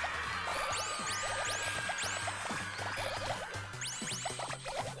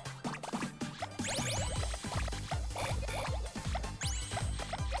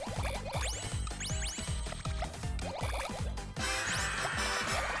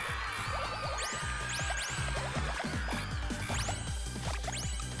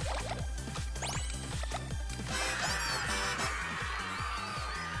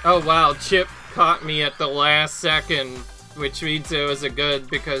 Oh wow, Chip caught me at the last second, which means it was a good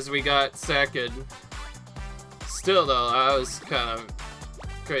because we got second. Still though, I was kind of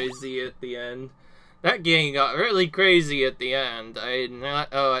crazy at the end. That game got really crazy at the end. I did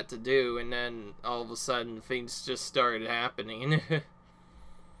not know what to do, and then all of a sudden things just started happening.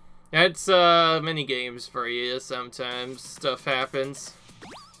 That's minigames for you, sometimes stuff happens.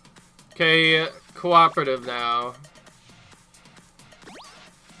 Okay, cooperative now.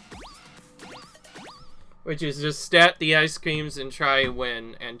 Which is just stat the ice creams and try and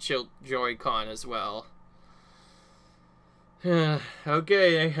win, and chill Joy-Con as well.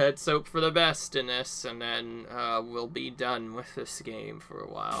 Okay, let's hope for the best in this, and then we'll be done with this game for a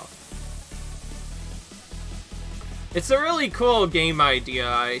while. It's a really cool game idea,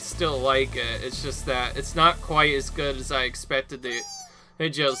 I still like it, it's just that it's not quite as good as I expected the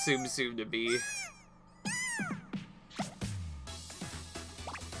Tsum Tsum to be.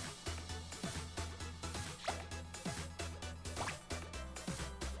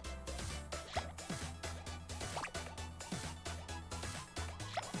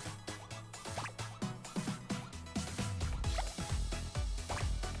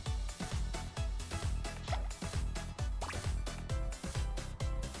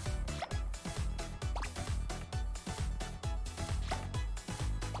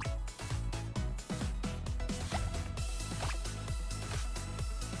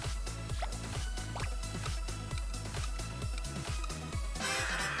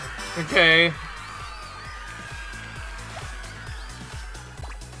 Okay.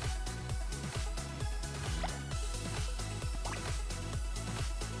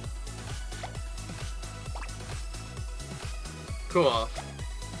 Cool.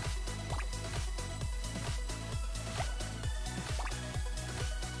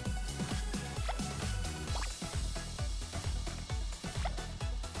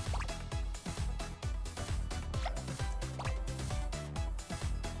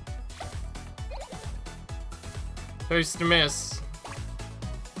 First to miss.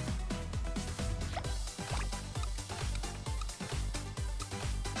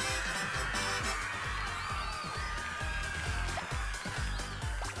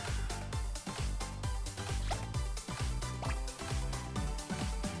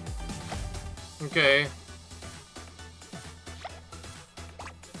 Okay.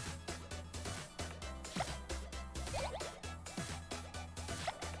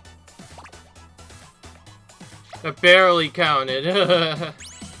 That barely counted.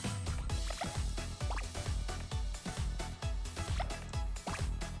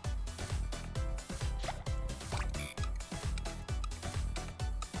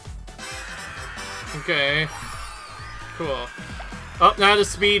 Okay. Cool. Oh, now the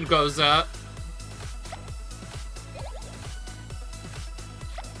speed goes up.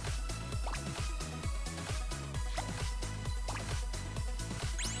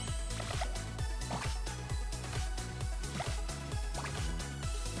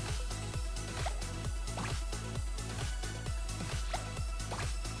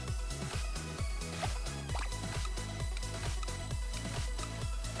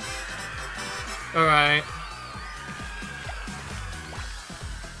 Alright.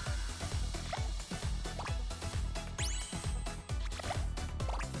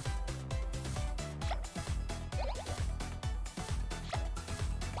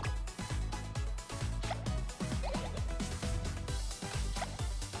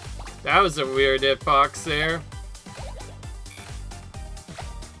 That was a weird hitbox there.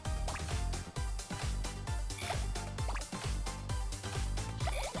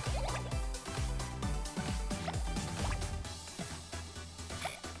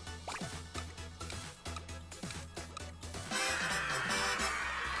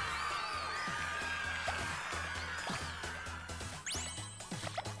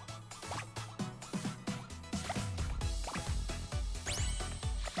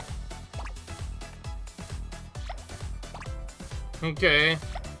 Okay.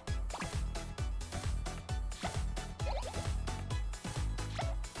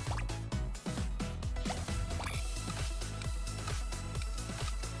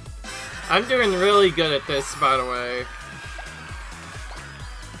 I'm doing really good at this, by the way.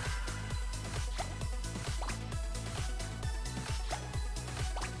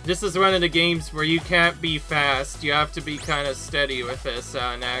 This is one of the games where you can't be fast. You have to be kind of steady with this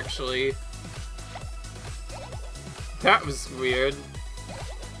one, actually. That was weird.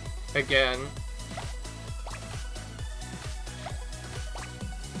 Again.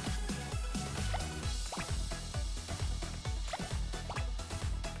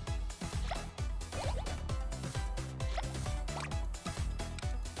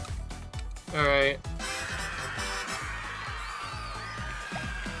 Alright.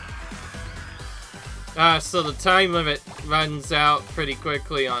 So the time limit runs out pretty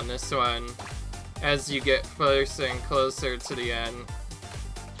quickly on this one, as you get closer and closer to the end.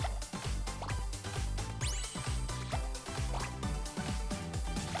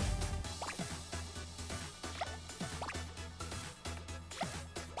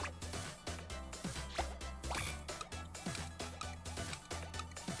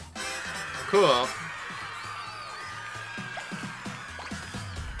 Cool.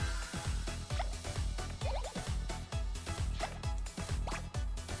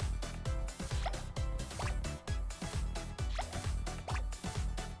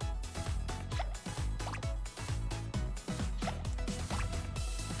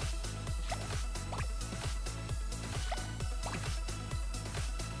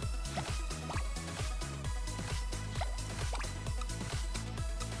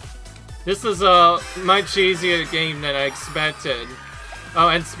 This is a much easier game than I expected. Oh,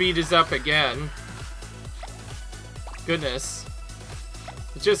 and speed is up again. Goodness.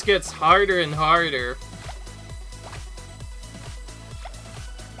 It just gets harder and harder.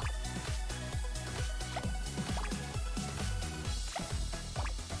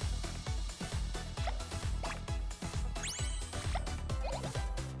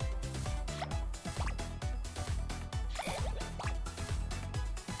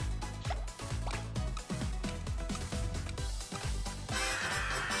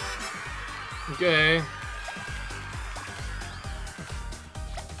 Okay.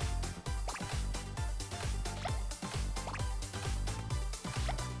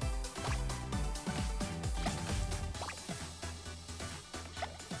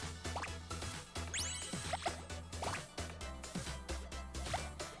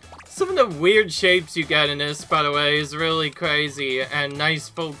 Some of the weird shapes you get in this, by the way, is really crazy, and nice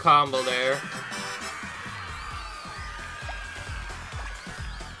full combo there.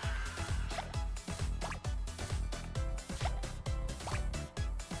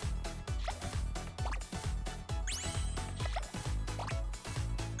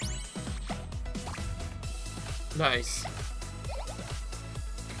 Nice.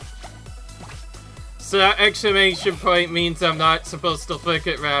 So that exclamation point means I'm not supposed to flick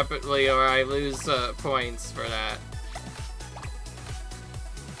it rapidly or I lose points for that.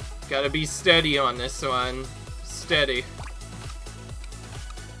 Gotta be steady on this one. Steady.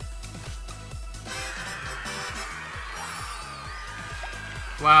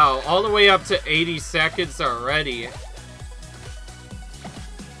 Wow, all the way up to 80 seconds already.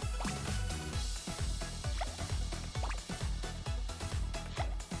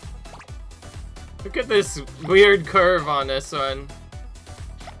 Look at this weird curve on this one.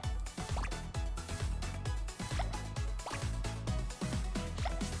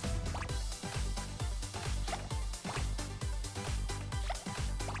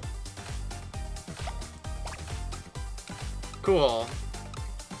 Cool.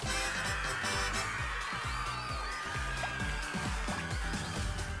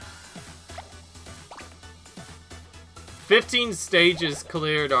 "15 stages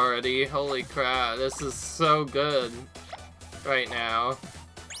cleared already. Holy crap, this is so good right now.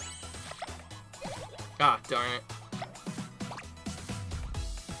 Ah, darn it.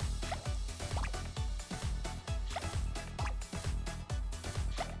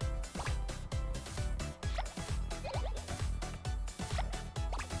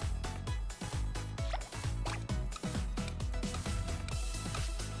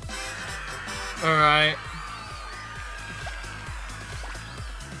 Alright.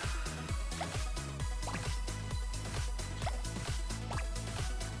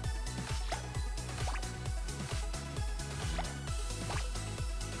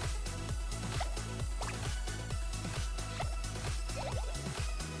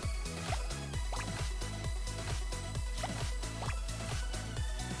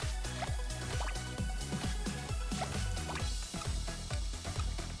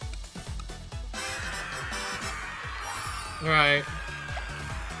 Right.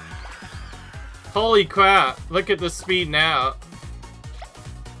 Holy crap, look at the speed now.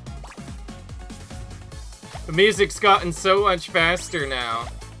 The music's gotten so much faster now.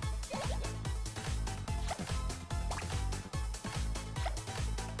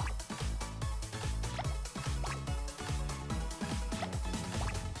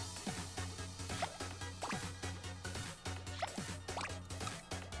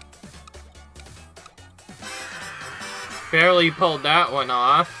 Barely pulled that one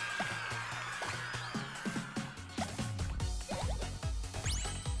off.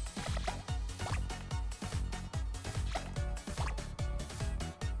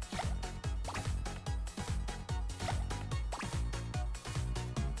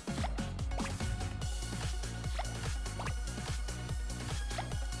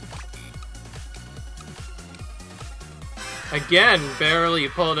 Again, barely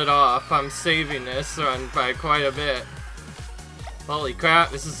pulled it off. I'm saving this one by quite a bit. Holy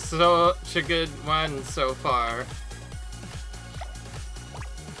crap, this is such a good one so far.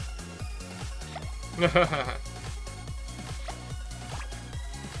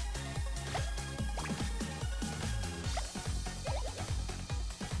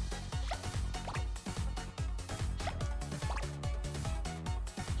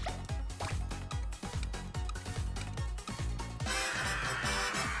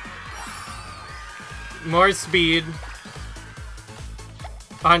 More speed.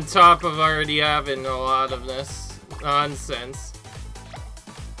 On top of already having a lot of this nonsense.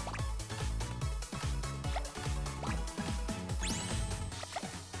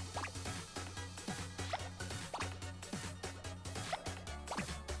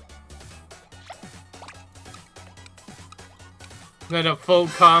 Then a full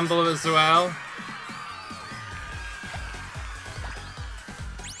combo as well.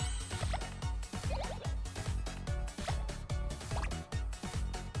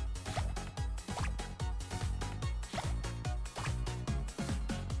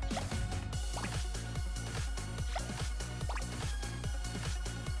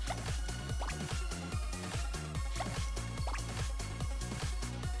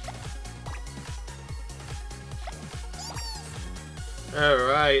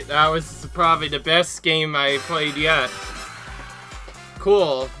 Alright, that was probably the best game I played yet.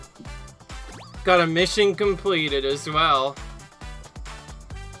 Cool. Got a mission completed as well.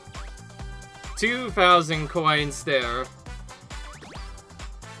 2,000 coins there.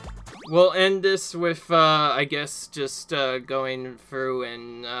 we'll end this with, I guess, just going through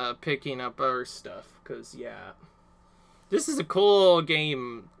and picking up our stuff, because, yeah. This is a cool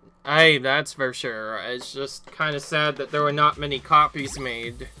game. That's for sure. It's just kind of sad that there were not many copies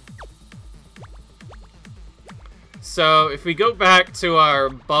made. So, if we go back to our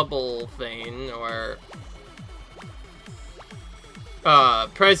bubble thing, or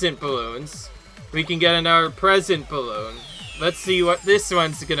present balloons, we can get another present balloon. Let's see what this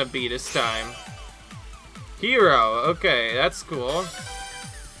one's gonna be this time. Hero, okay, that's cool.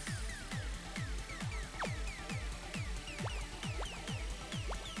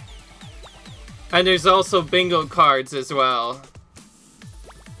 And there's also bingo cards as well.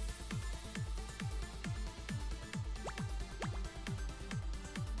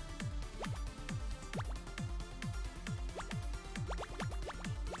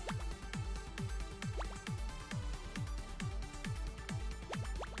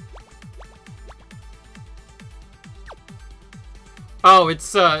 Oh, it's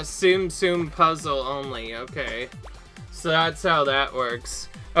Tsum Tsum puzzle only, okay. So that's how that works.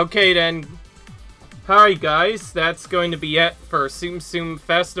 Okay then. Alright guys, that's going to be it for Tsum Tsum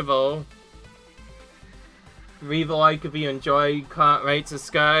Festival. Leave a like if you enjoyed, comment, rate,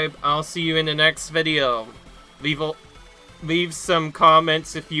 subscribe. I'll see you in the next video. Leave some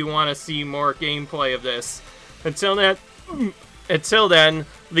comments if you want to see more gameplay of this. Until then,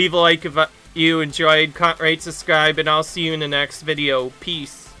 leave a like if you enjoyed, comment, rate, subscribe, and I'll see you in the next video.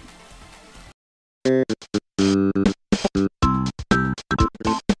 Peace.